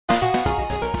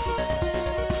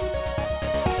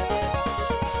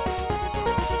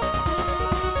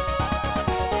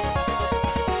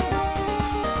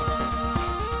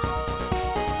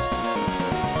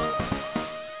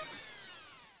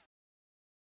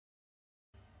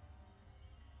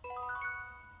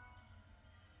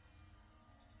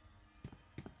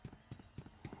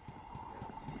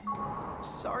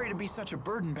Sorry to be such a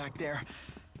burden back there.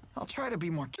 I'll try to be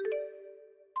more...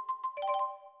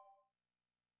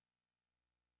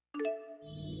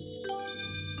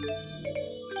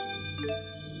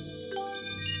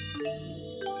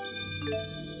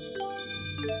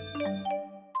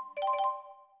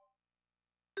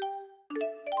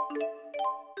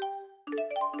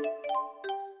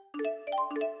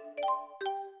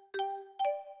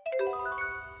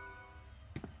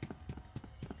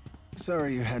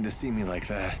 Sorry you had to see me like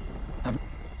that.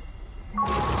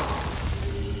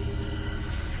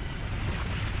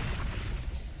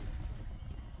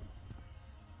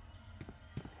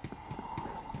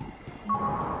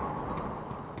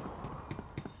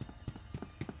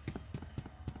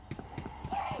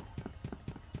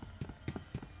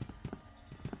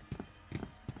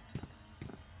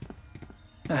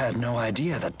 I had no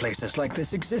idea that places like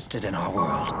this existed in our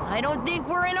world. I don't think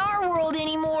we're in our world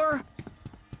anymore.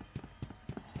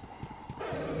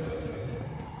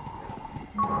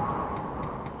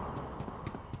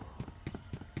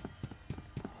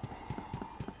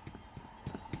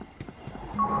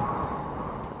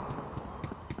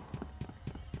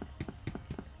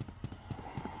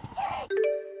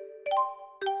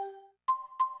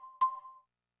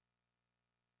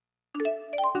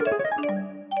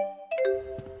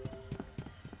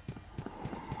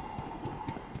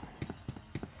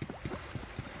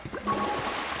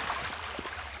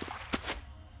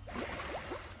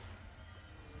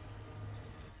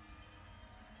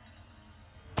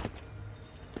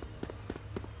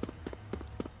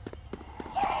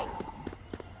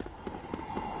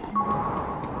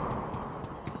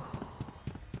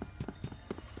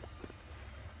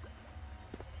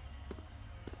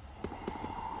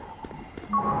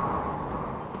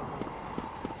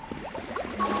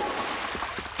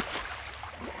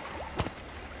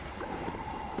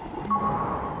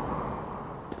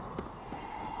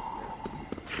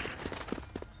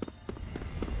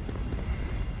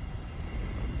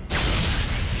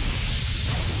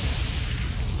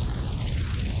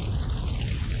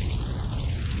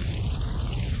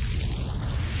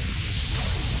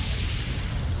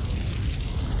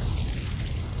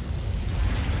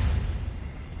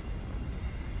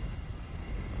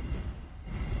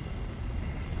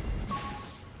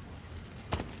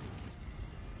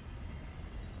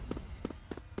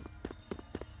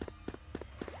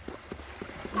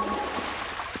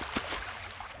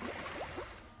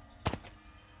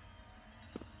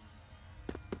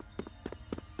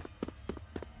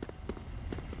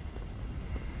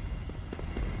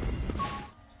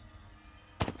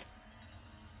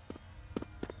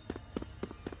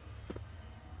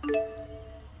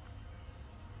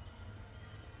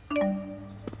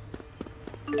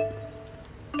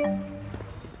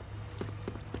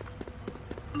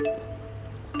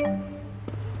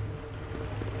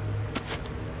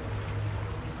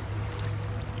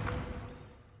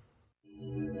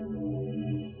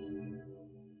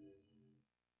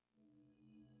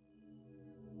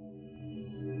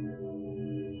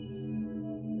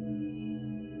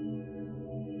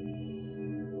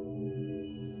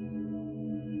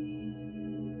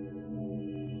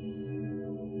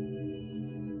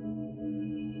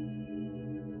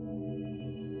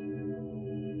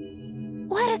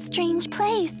 What a strange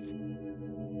place.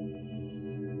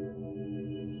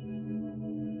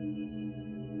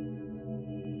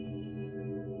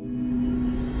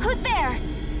 Who's there?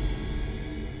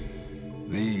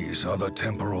 These are the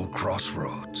temporal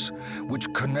crossroads,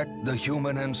 which connect the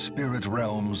human and spirit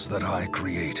realms that I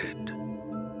created.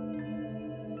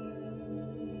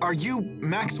 Are you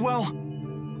Maxwell?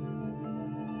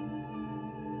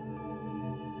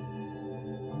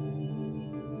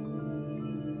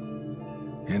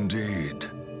 Indeed.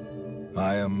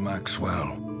 I am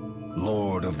Maxwell,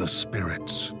 Lord of the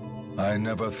Spirits. I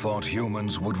never thought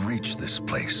humans would reach this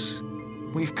place.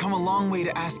 We've come a long way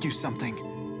to ask you something.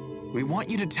 We want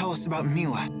you to tell us about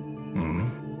Milla.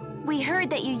 We heard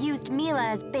that you used Milla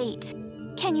as bait.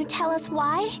 Can you tell us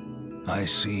why? I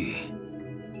see.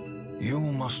 You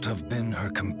must have been her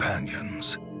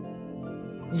companions.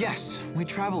 Yes, we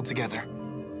traveled together.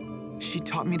 She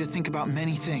taught me to think about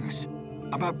many things.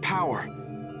 About power,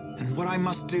 and what I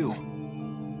must do.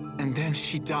 And then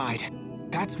she died.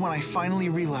 That's when I finally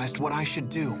realized what I should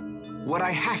do. What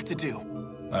I have to do.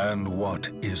 And what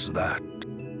is that?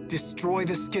 Destroy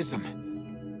the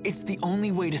schism. It's the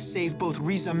only way to save both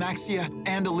Rieze Maxia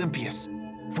and Olympius.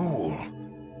 Fool.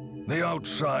 The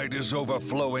outside is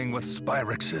overflowing with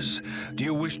Spyrexes. Do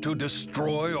you wish to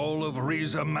destroy all of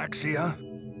Rieze Maxia?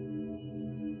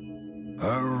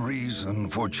 Her reason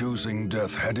for choosing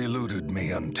death had eluded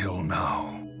me until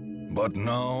now. But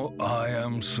now I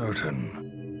am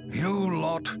certain. You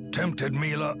lot tempted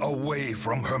Milla away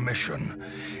from her mission.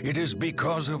 It is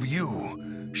because of you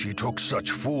she took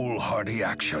such foolhardy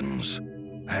actions.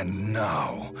 And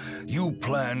now, you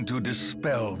plan to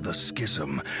dispel the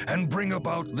schism and bring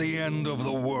about the end of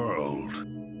the world.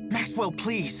 Maxwell,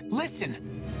 please,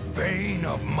 listen! Bane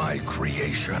of my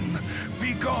creation,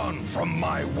 be gone from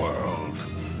my world!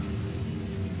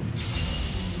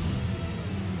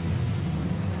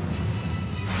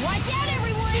 Watch out,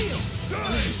 everyone!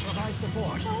 Provide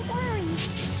support. Don't worry.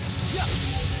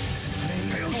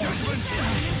 Hail judgment!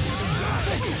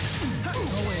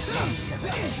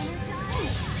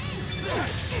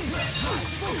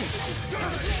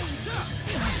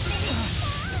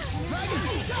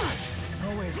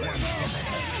 Always one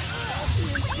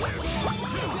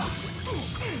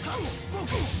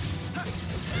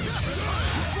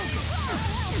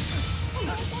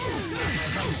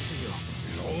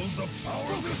Behold the power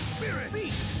of the spirit!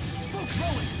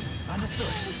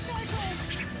 Understood.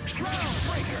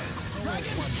 Groundbreaker.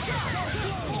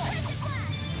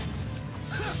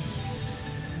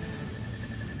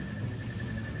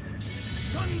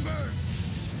 Sunburst!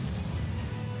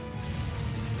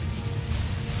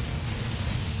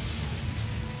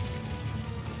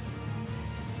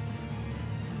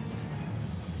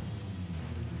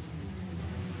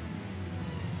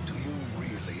 Do you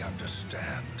really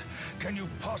understand? Can you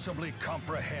possibly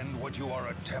comprehend what you are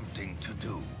attempting to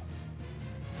do?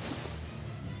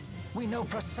 We know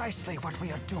precisely what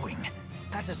we are doing.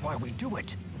 That is why we do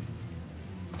it.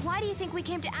 Why do you think we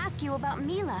came to ask you about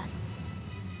Milla?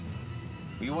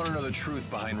 We want to know the truth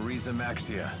behind Rieze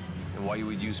Maxia, and why you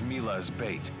would use Milla as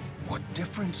bait. What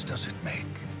difference does it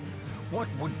make? What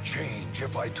would change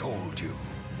if I told you?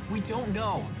 We don't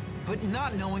know, but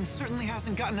not knowing certainly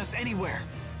hasn't gotten us anywhere.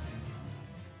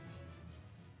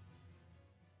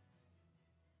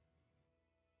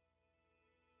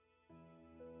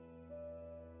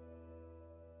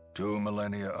 Two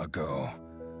millennia ago,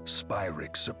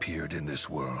 Spyrix appeared in this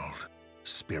world.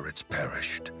 Spirits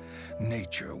perished.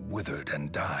 Nature withered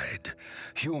and died.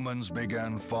 Humans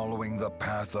began following the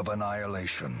path of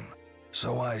annihilation.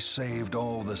 So I saved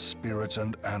all the spirits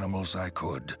and animals I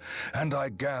could, and I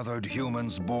gathered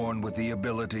humans born with the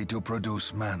ability to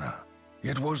produce mana.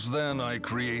 It was then I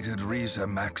created Rieze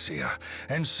Maxia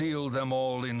and sealed them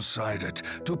all inside it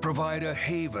to provide a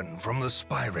haven from the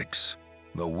Spyrix.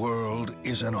 The world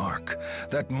is an ark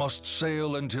that must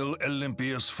sail until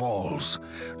Olympius falls.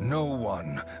 No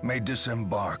one may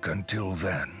disembark until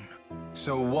then.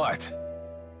 So what?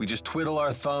 We just twiddle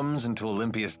our thumbs until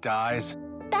Olympius dies?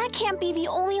 That can't be the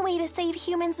only way to save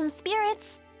humans and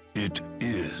spirits. It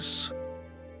is.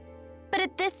 But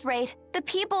at this rate, the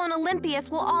people on Olympius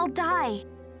will all die.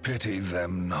 Pity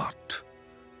them not.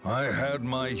 I had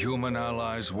my human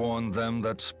allies warn them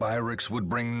that Spyrix would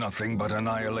bring nothing but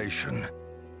annihilation.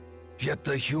 Yet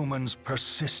the humans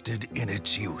persisted in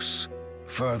its use.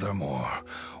 Furthermore,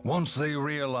 once they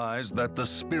realized that the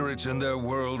spirits in their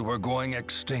world were going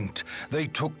extinct, they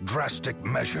took drastic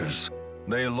measures.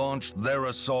 They launched their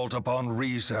assault upon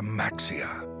Rieze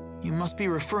Maxia. You must be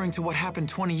referring to what happened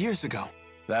 20 years ago.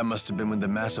 That must have been when the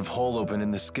massive hole opened in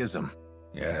the schism.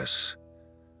 Yes.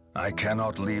 I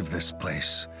cannot leave this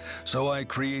place, so I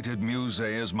created Muse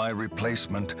as my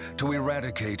replacement to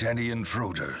eradicate any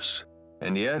intruders.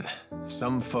 And yet,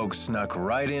 some folks snuck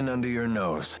right in under your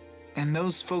nose. And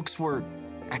those folks were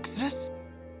Exodus?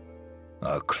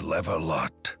 A clever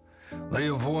lot. They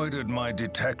avoided my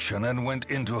detection and went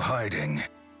into hiding,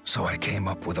 so I came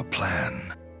up with a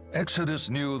plan. Exodus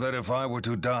knew that if I were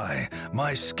to die,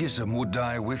 my schism would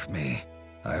die with me.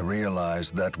 I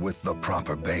realized that with the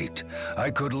proper bait, I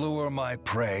could lure my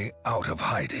prey out of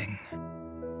hiding.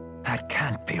 That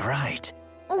can't be right.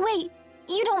 Wait,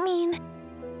 you don't mean...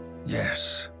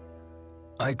 Yes.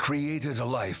 I created a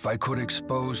life I could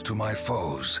expose to my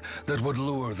foes that would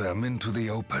lure them into the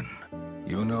open.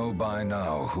 You know by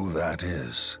now who that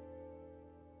is.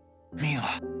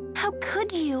 Milla. How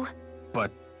could you?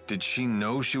 But did she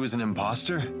know she was an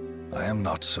imposter? I am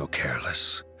not so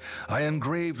careless. I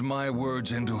engraved my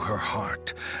words into her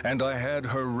heart, and I had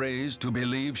her raised to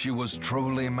believe she was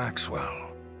truly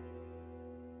Maxwell.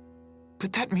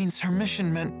 But that means her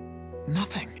mission meant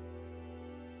nothing.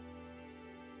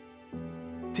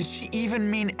 Did she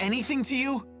even mean anything to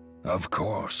you? Of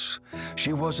course.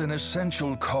 She was an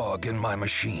essential cog in my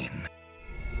machine.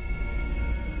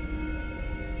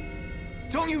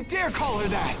 Don't you dare call her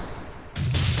that!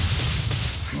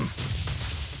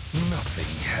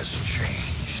 Nothing has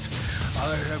changed.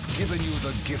 I have given you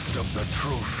the gift of the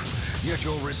truth, yet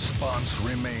your response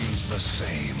remains the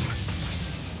same.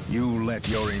 You let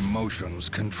your emotions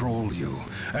control you,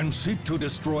 and seek to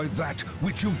destroy that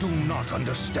which you do not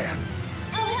understand.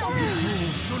 You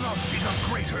fools do not see the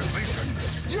greater vision.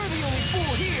 You're the only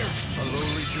fool here! A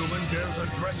lowly human dares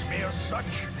address me as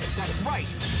such? That's right.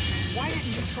 Why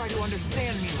didn't you try to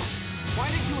understand Milla?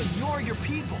 Why did you ignore your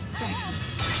people? Thank you.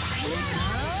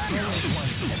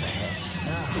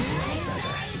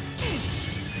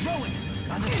 Rowan!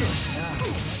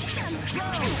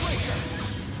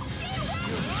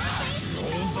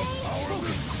 Hold the power of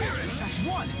the spirit. That's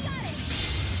one!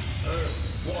 Earth,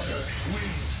 water,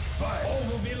 wind, fire. All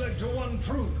will be led to one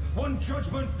truth, one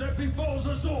judgment that befalls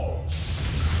us all.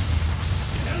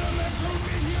 Elemental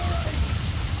meteorite!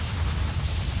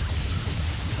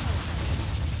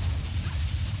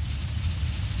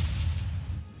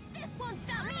 This won't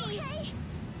stop me! Okay.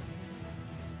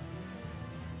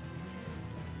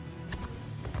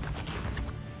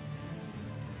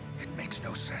 It makes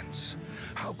no sense.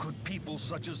 How could people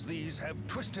such as these have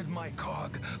twisted my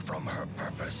cog from her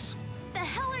purpose? The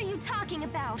hell are you talking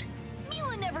about?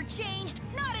 Milla never changed,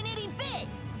 not an itty bit!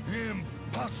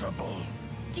 Impossible!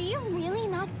 Do you really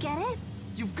not get it?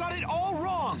 You've got it all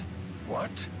wrong!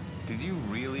 What? Did you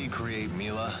really create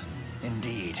Milla?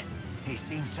 Indeed. He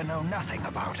seems to know nothing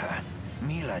about her.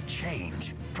 Milla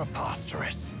change.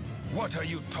 Preposterous. What are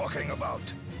you talking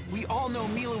about? We all know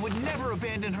Milla would never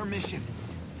abandon her mission.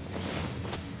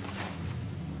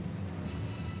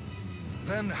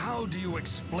 Then how do you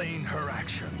explain her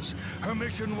actions? Her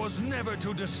mission was never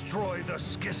to destroy the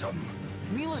schism.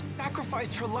 Milla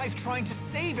sacrificed her life trying to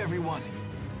save everyone.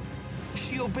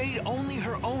 She obeyed only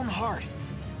her own heart.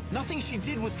 Nothing she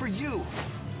did was for you.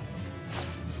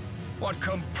 What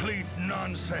complete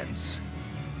nonsense!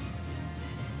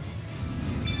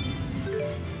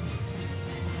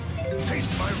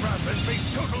 Taste my wrath and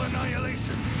face total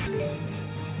annihilation!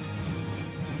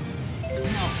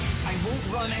 No, I won't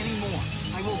run anymore.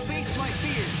 I will face my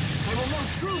fears. I will know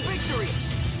true victory.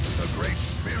 The great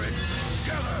spirits,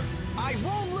 gather! I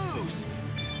won't lose.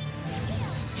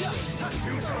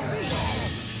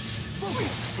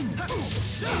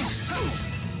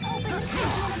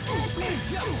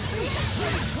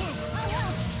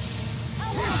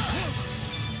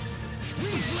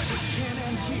 Can't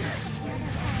end here.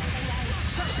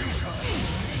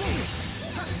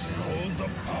 Hold the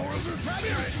power of the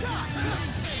spirit!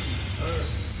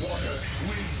 Earth, water,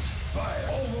 wind, fire.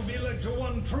 All will be led to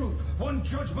one truth, one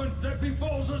judgment that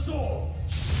befalls us all.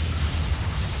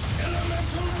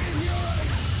 Elemental meteorite!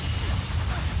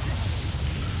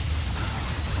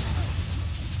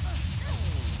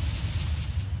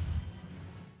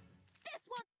 This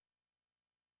one!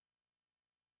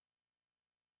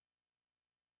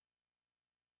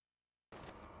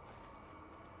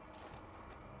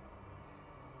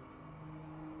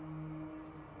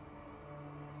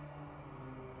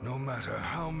 No matter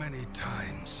how many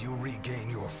times you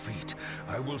regain your feet,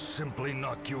 I will simply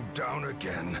knock you down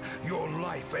again. Your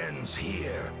life ends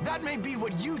here. That may be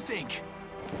what you think,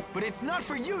 but it's not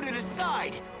for you to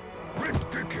decide.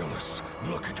 Ridiculous!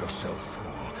 Look at yourself,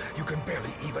 fool. You can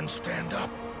barely even stand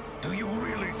up. Do you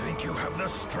really think you have the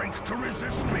strength to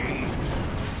resist me?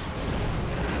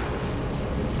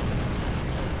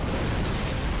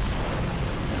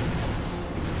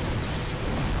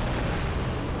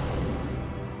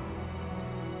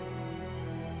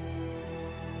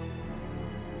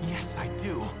 Yes, I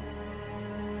do.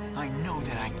 I know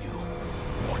that I do.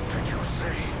 What did you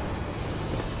say?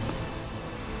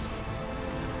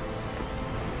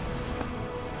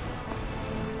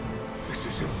 This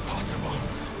is impossible.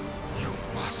 You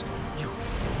must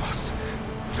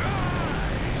die!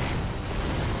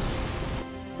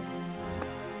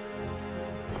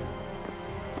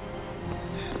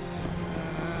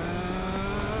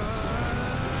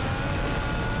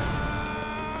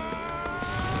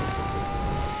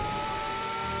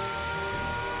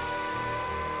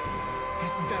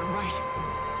 Isn't that right?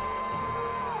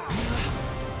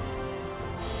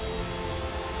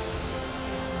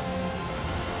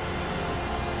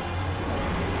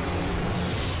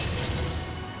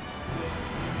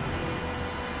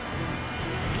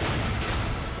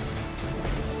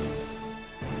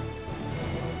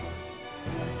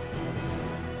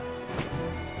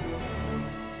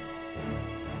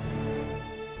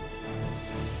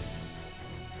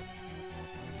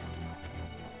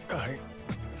 I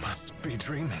must be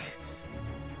dreaming.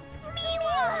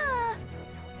 Milla!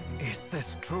 Is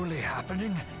this truly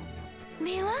happening?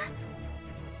 Milla?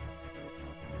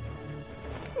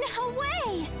 No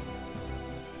way!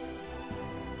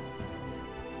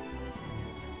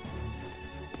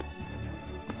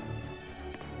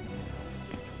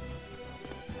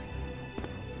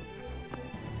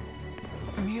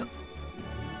 Milla...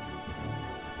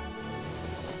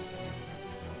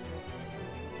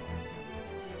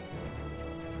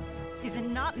 Is it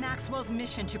not Maxwell's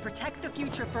mission to protect the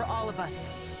future for all of us,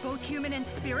 both human and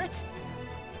spirit?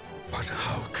 But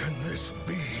how can this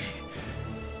be?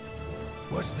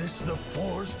 Was this the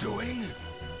Four's doing?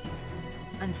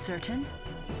 Uncertain?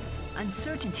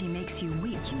 Uncertainty makes you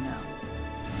weak, you know.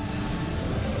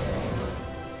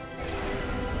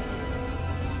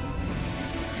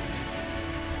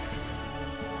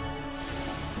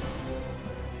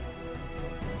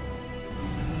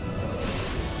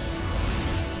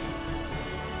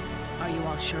 Are you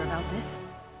all sure about this?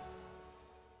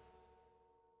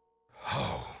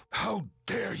 How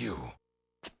dare you?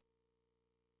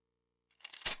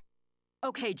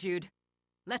 Okay, Jude.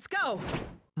 Let's go!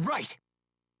 Right!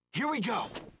 Here we go!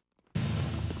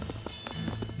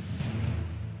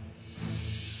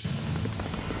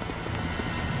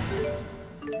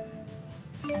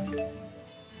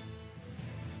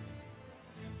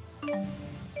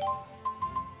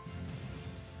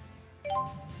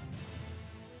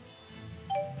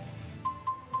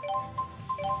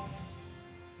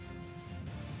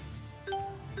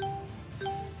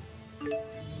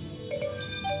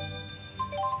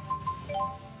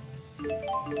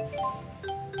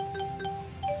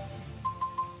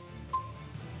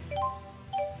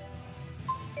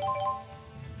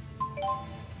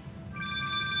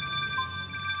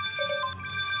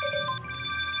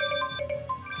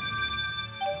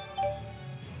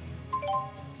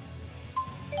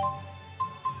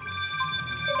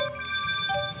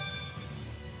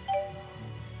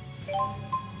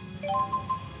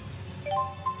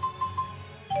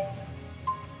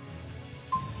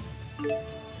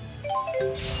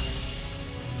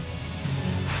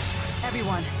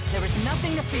 Everyone, there is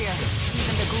nothing to fear,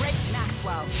 even the great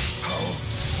Maxwell.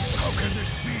 How can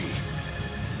this be?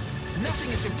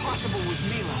 Nothing is impossible with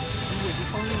Milla. You were the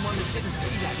only one that didn't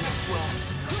see that, Maxwell.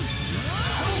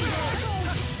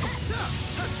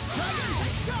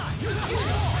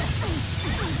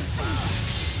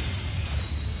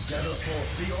 Gather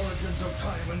forth the origins of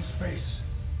time and space.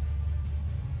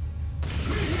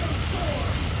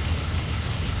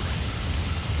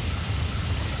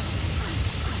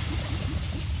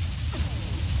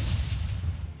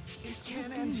 It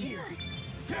can't end here. It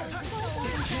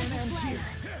can't end here.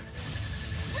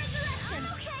 Resurrection,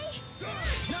 okay?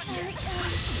 Not yet.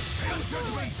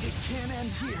 It can't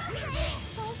end here.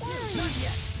 Don't worry. Not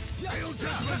yet. Hail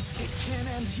judgment. It can't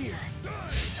end here.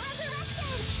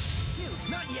 Resurrection!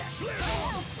 Not yet. It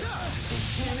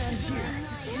can't end here.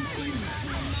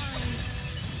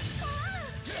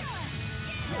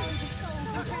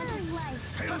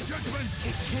 Hail judgment!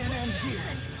 It can't end here.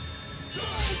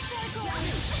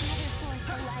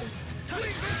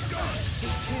 Fleet Vanguard!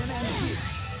 It can't end here.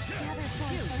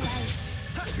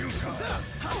 Futile!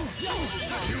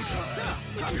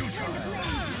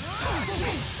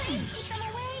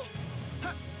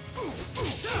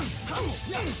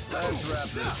 Let's wrap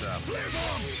this up.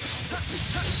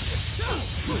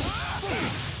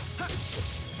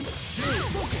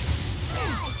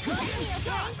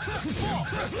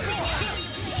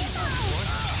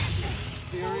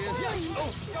 Serious?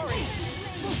 Oh, sorry.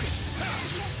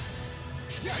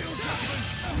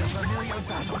 The familiar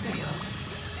battlefield.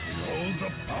 Behold the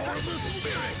power of the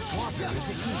spirit! Water is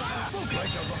the key.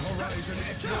 Light of the horizon,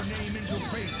 etch your name into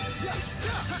fate!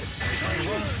 I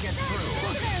won't get through.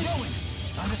 Rowing.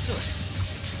 Understood.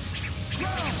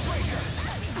 Groundbreaker.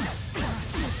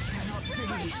 Cannot be.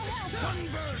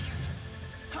 Sunburst!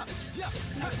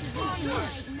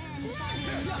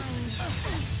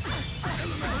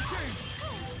 Elemental change!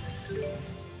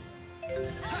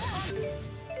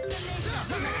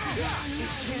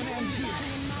 It can't end here.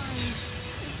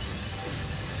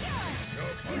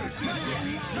 Your punishment will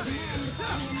be severe!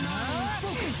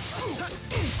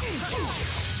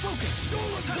 Focus.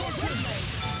 Soul absorption.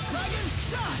 Dragon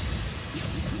shot.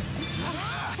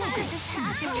 Focus.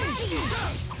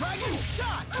 Dragon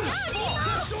shot.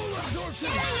 Soul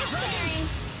absorption.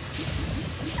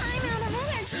 I'm out of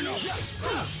energy.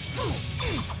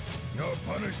 Your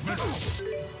punishment!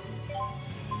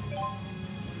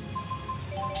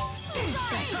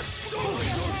 Soul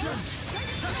absorption.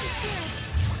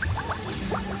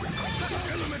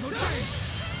 Elemental change!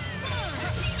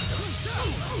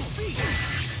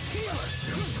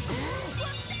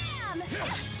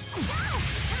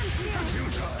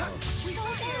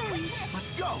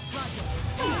 Let's go.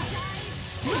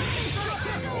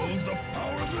 Behold the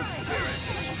power of the spirit!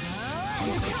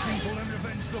 Hunt the people and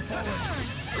avenge the fallen!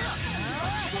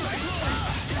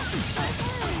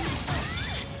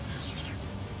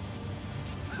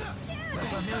 The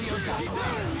familiar Let's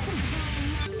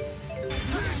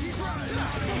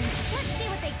see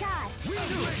what they got.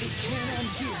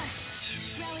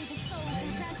 Rally the soul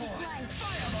and grant it life.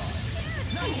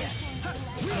 Not yet.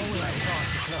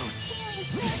 Close.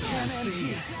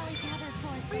 Rally gather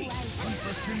force for life. Hunt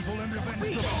the sinful and revenge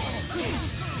the fallen.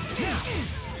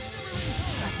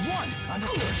 That's one.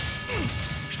 Understood.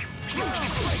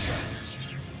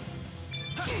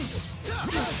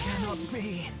 That cannot be.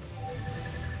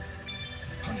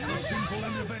 Hunt the sinful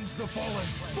and revenge the fallen.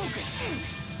 Focus.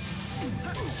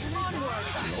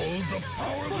 Behold the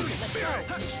power of the spirit.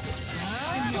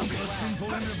 Hunt the sinful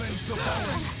and revenge the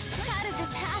fallen. How did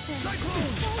this happen?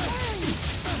 Cyclone.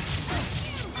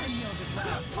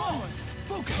 Forward.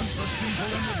 Focus. Hunt the sinful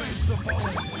and revenge the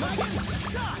fallen.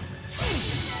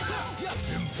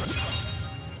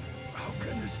 How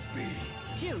can this be?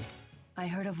 Jude, I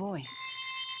heard a voice.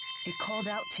 It called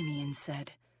out to me and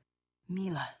said,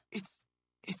 Milla.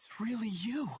 It's really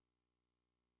you.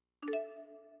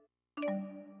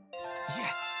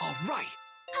 Yes, all right.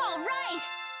 All right!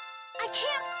 I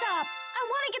can't stop! I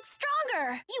want to get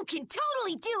stronger! You can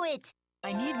totally do it!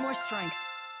 I need more strength.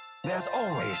 There's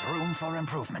always room for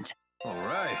improvement. All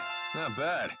right, not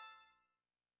bad.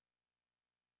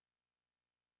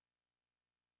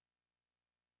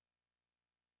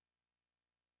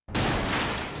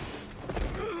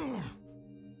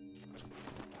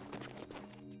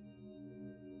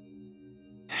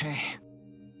 Hey.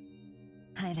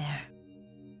 Hi there.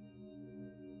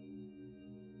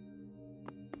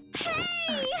 Hey!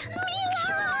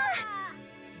 Milla!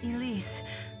 Elise.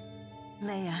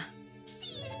 Leia.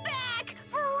 She's back!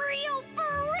 For real,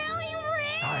 really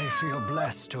real! I feel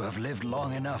blessed to have lived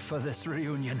long enough for this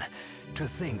reunion to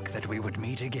think that we would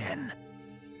meet again.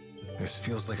 This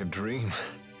feels like a dream.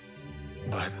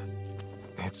 But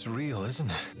it's real, isn't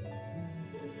it?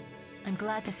 I'm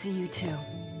glad to see you too.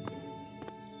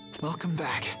 Welcome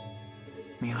back,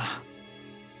 Milla.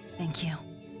 Thank you.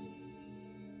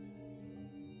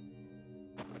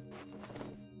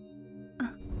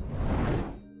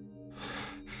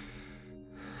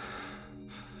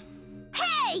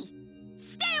 Hey!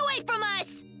 Stay away from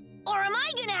us! Or am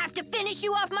I gonna have to finish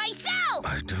you off myself?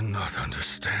 I do not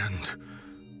understand.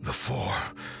 The Four.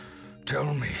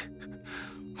 Tell me,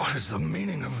 what is the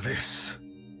meaning of this?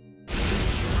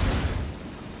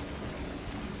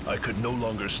 I could no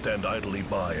longer stand idly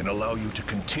by and allow you to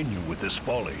continue with this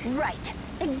folly. Right,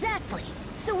 exactly.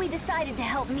 So we decided to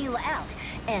help Milla out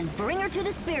and bring her to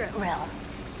the spirit realm.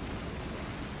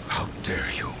 How dare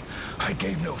you? I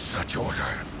gave no such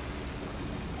order.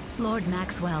 Lord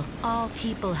Maxwell, all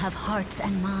people have hearts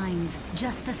and minds,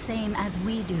 just the same as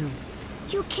we do.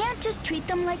 You can't just treat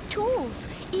them like tools,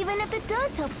 even if it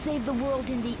does help save the world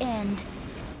in the end.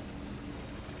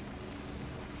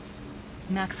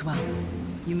 Maxwell,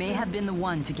 you may have been the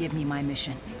one to give me my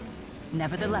mission.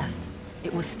 Nevertheless,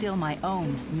 it was still my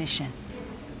own mission.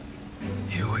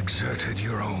 You exerted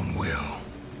your own will.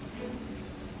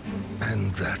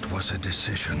 And that was a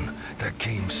decision that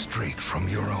came straight from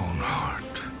your own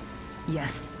heart.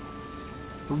 Yes.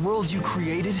 The world you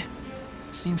created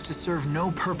seems to serve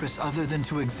no purpose other than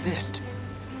to exist.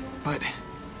 But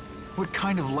what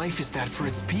kind of life is that for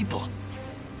its people?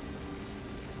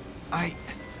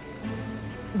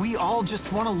 We all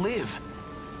just want to live.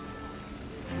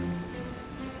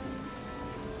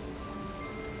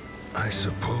 I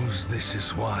suppose this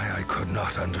is why I could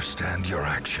not understand your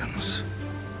actions.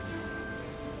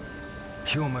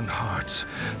 Human hearts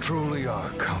truly are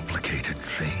complicated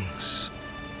things.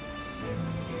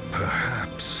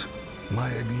 Perhaps my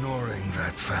ignoring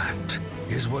that fact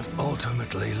is what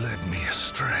ultimately led me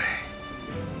astray.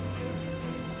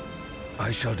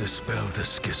 I shall dispel the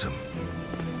schism.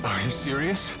 Are you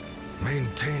serious?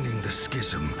 Maintaining the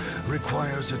schism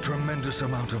requires a tremendous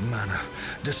amount of mana.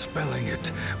 Dispelling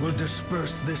it will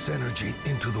disperse this energy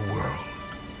into the world.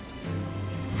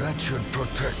 That should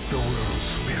protect the world's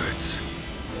spirits.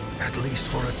 At least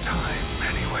for a time,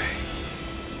 anyway.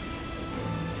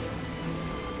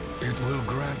 It will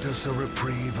grant us a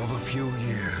reprieve of a few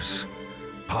years.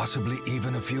 Possibly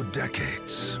even a few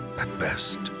decades, at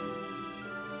best.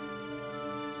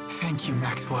 Thank you,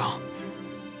 Maxwell.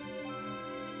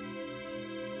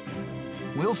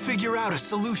 We'll figure out a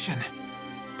solution.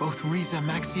 Both Rieze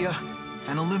Maxia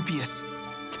and Olympius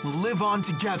will live on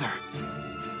together.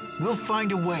 We'll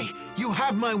find a way. You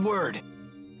have my word.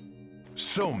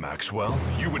 So, Maxwell,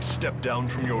 you would step down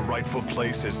from your rightful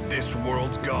place as this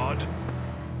world's god?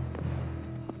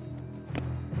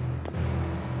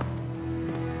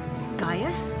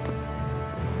 Gaius?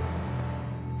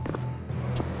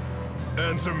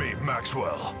 Answer me,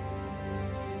 Maxwell.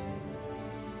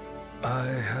 I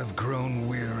have grown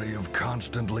weary of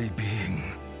constantly being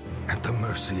at the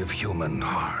mercy of human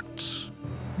hearts.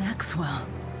 Maxwell.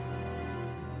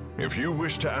 If you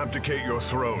wish to abdicate your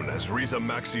throne as Rieze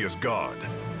Maxia's god,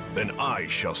 then I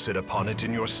shall sit upon it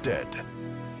in your stead.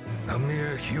 A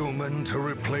mere human to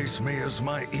replace me as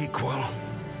my equal?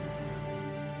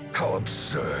 How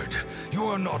absurd. You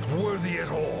are not worthy at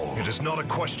all. It is not a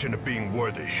question of being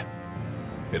worthy.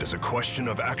 It is a question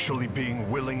of actually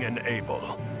being willing and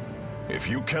able. If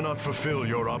you cannot fulfill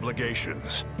your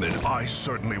obligations, then I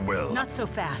certainly will. Not so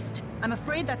fast. I'm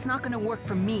afraid that's not gonna work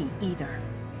for me either.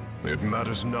 It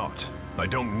matters not. I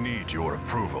don't need your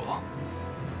approval.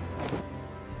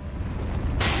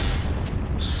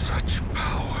 Such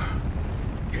power.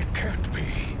 It can't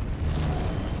be.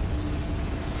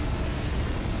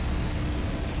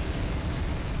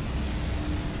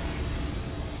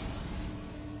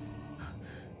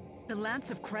 The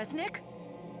Lance of Kresnik?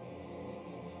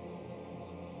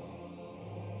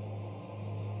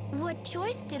 What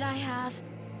choice did I have?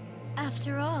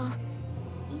 After all,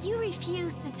 you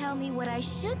refused to tell me what I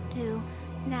should do,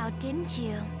 now didn't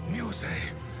you? Muse,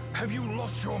 have you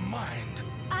lost your mind?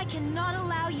 I cannot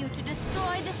allow you to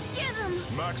destroy the schism!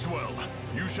 Maxwell,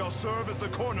 you shall serve as the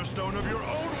cornerstone of your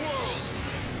own world!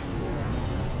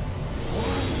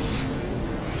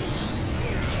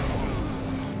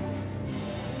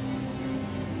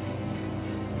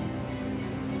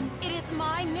 It is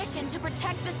my mission to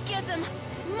protect the schism!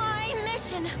 My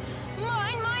mission!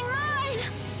 Mine!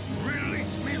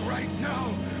 Release me right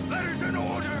now! That is an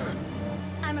order!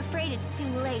 I'm afraid it's too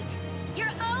late.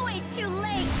 You're always too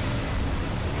late!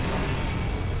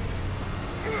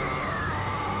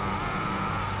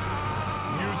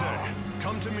 Muse,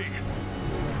 come to me.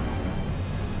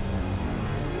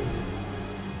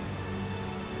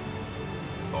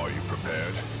 Are you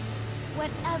prepared?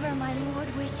 Whatever my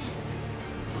lord wishes.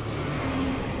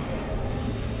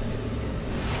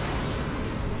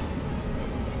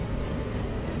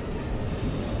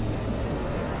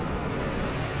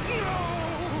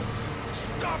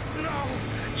 Stop now!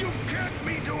 You can't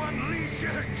mean to unleash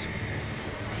it!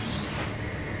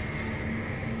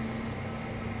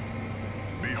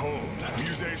 Behold,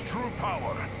 Muse's true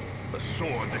power. A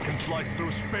sword that can slice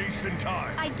through space and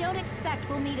time. I don't expect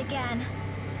we'll meet again.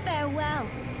 Farewell,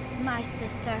 my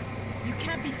sister. You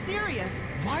can't be serious.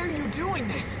 Why are you doing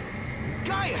this?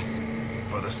 Gaius!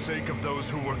 For the sake of those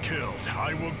who were killed,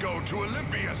 I will go to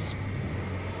Olympias.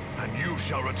 And you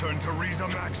shall return to Rieze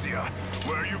Maxia,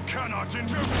 where you cannot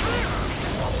interfere!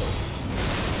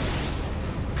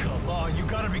 Come on, you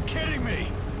gotta be kidding me!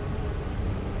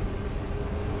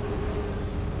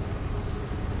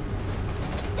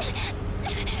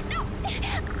 No!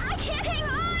 I can't hang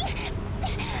on!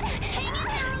 Hang in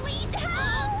there, Elise!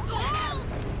 Help!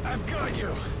 I've got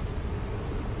you!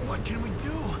 What can we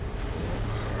do?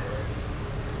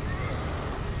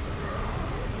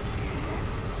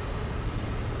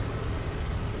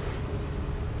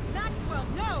 Maxwell,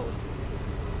 no!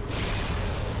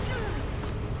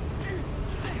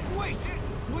 Wait!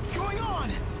 What's going on?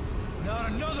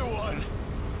 Not another one!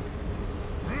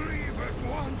 Leave at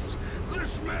once!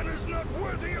 This man is not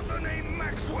worthy of the name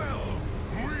Maxwell!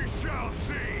 We shall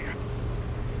see!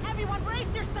 Everyone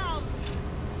brace yourselves!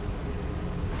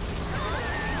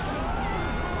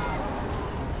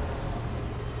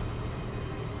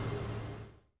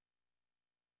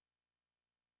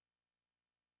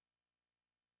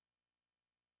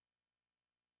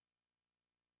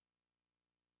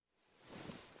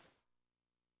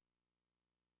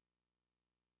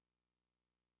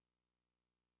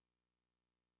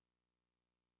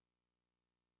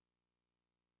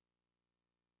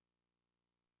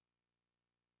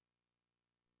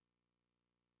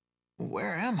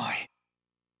 Where am I?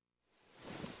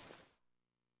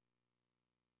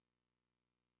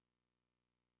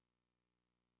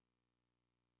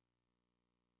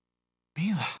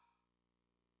 Milla.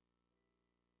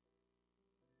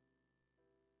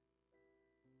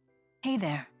 Hey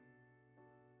there.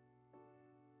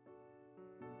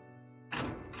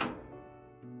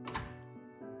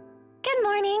 Good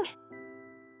morning.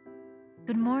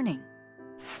 Good morning.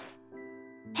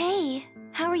 Hey,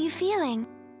 how are you feeling?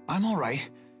 I'm all right,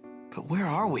 but where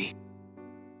are we?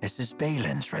 This is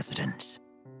Balin's residence.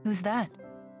 Who's that?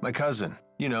 My cousin.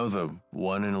 You know, the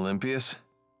one in Olympias?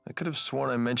 I could have sworn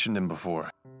I mentioned him before.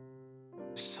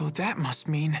 So that must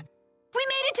mean... We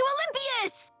made it to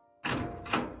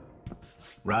Olympias!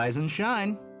 Rise and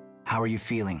shine. How are you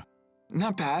feeling?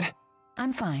 Not bad.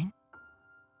 I'm fine.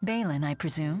 Balin, I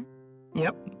presume?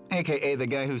 Yep, aka the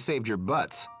guy who saved your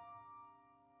butts.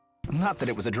 Not that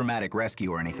it was a dramatic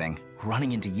rescue or anything.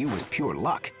 Running into you was pure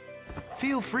luck.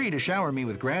 Feel free to shower me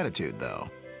with gratitude, though.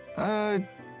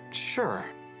 Sure.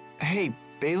 Hey,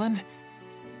 Balin,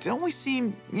 don't we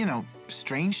seem,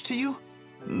 strange to you?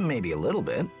 Maybe a little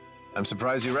bit. I'm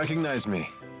surprised you recognize me.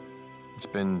 It's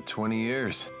been 20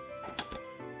 years.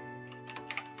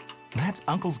 That's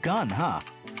Uncle's gun, huh?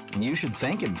 You should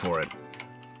thank him for it.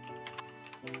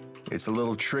 It's a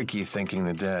little tricky thanking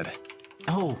the dead.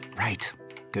 Oh, right.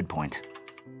 Good point.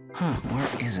 Huh,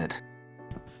 where is it?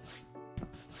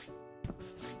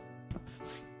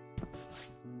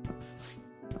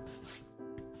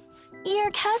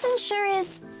 Your cousin sure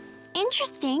is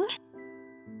interesting.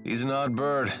 He's an odd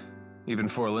bird, even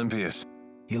for Olympius.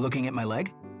 You looking at my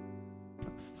leg?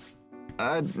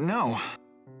 No.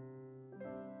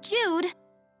 Jude!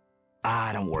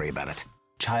 Don't worry about it.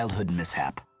 Childhood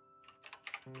mishap.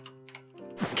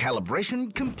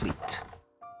 Calibration complete.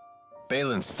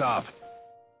 Balin, stop.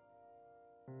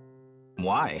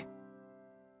 Why?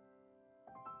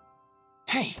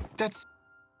 Hey, that's...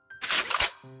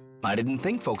 I didn't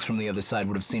think folks from the other side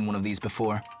would have seen one of these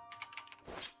before.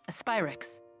 A Spyrix.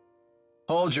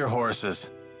 Hold your horses.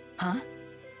 Huh?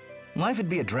 Life would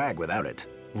be a drag without it.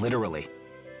 Literally.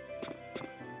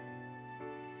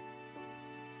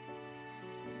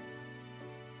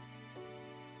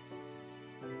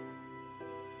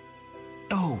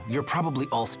 Oh, you're probably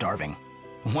all starving.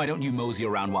 Why don't you mosey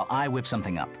around while I whip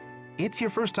something up? It's your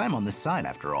first time on this side,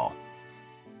 after all.